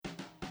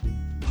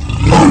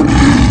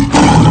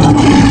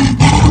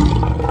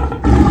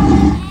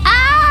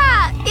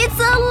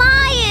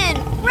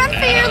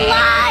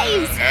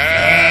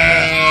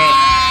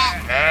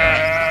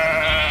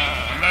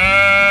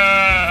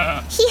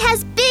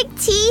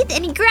teeth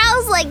and he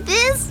growls like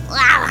this.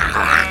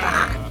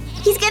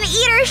 He's gonna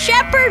eat our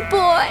shepherd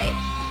boy.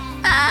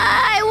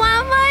 I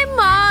want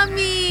my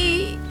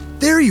mommy.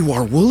 There you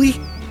are, Wooly.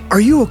 Are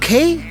you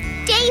okay?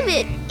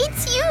 David,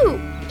 it's you.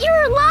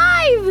 You're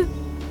alive.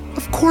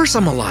 Of course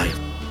I'm alive.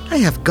 I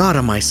have God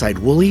on my side,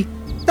 Wooly.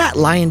 That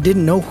lion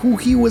didn't know who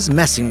he was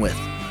messing with.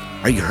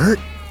 Are you hurt?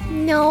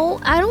 No,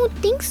 I don't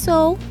think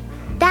so.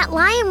 That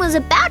lion was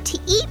about to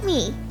eat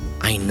me.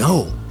 I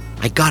know.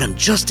 I got him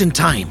just in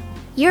time.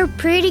 You're a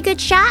pretty good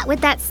shot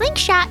with that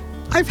slingshot.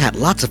 I've had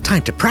lots of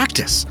time to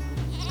practice.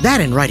 That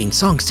and writing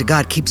songs to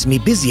God keeps me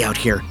busy out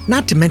here,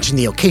 not to mention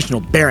the occasional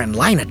bear and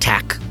lion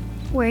attack.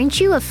 Weren't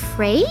you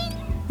afraid?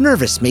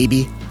 Nervous,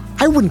 maybe.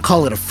 I wouldn't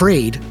call it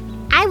afraid.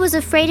 I was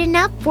afraid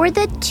enough for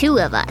the two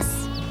of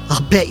us.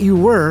 I'll bet you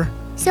were.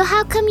 So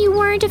how come you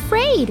weren't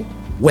afraid?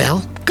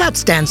 Well, God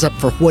stands up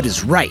for what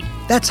is right.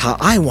 That's how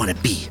I want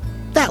to be.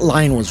 That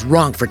lion was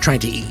wrong for trying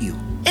to eat you,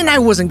 and I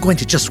wasn't going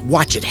to just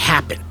watch it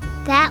happen.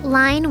 That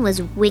lion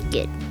was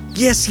wicked.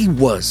 Yes, he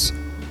was.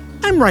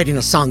 I'm writing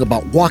a song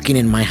about walking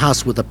in my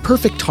house with a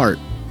perfect heart,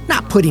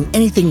 not putting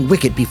anything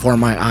wicked before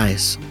my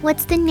eyes.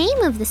 What's the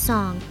name of the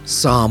song?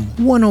 Psalm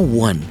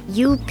 101.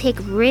 You pick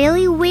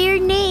really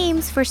weird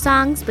names for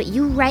songs, but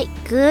you write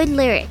good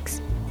lyrics.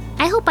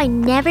 I hope I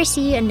never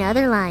see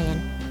another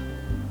lion.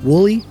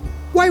 Wooly,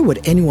 why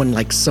would anyone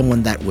like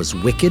someone that was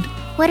wicked?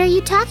 What are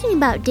you talking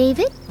about,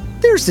 David?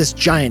 There's this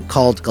giant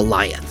called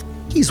Goliath.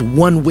 He's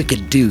one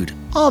wicked dude.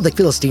 All the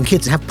Philistine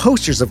kids have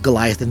posters of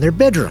Goliath in their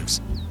bedrooms,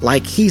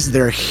 like he's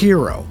their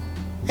hero.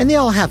 And they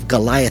all have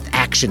Goliath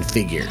action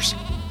figures.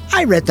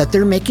 I read that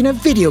they're making a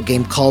video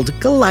game called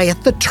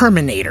Goliath the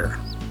Terminator.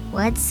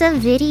 What's a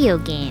video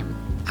game?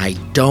 I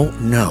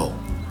don't know.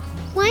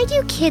 Why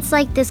do kids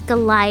like this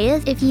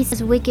Goliath if he's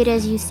as wicked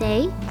as you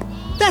say?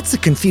 That's the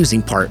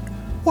confusing part.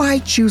 Why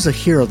choose a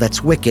hero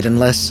that's wicked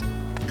unless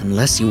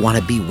you want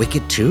to be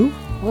wicked too?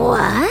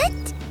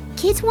 What?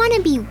 Kids want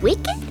to be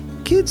wicked?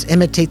 Kids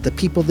imitate the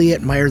people they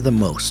admire the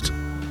most.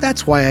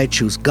 That's why I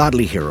choose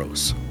godly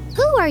heroes.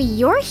 Who are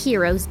your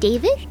heroes,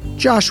 David?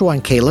 Joshua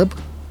and Caleb.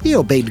 They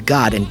obeyed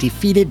God and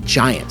defeated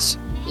giants.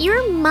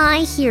 You're my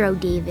hero,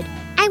 David.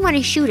 I want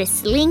to shoot a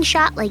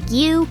slingshot like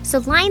you so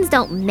lions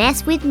don't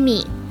mess with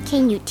me.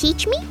 Can you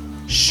teach me?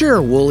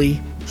 Sure,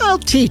 Wooly. I'll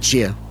teach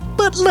you.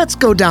 But let's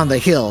go down the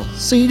hill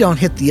so you don't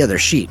hit the other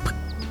sheep.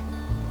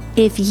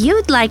 If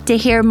you'd like to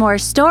hear more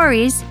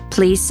stories,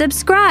 please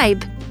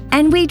subscribe.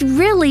 And we'd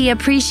really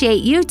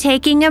appreciate you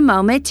taking a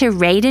moment to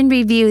rate and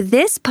review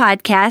this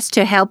podcast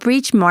to help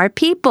reach more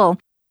people.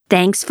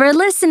 Thanks for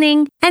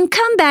listening, and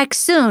come back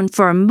soon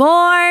for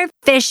more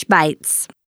Fish Bites.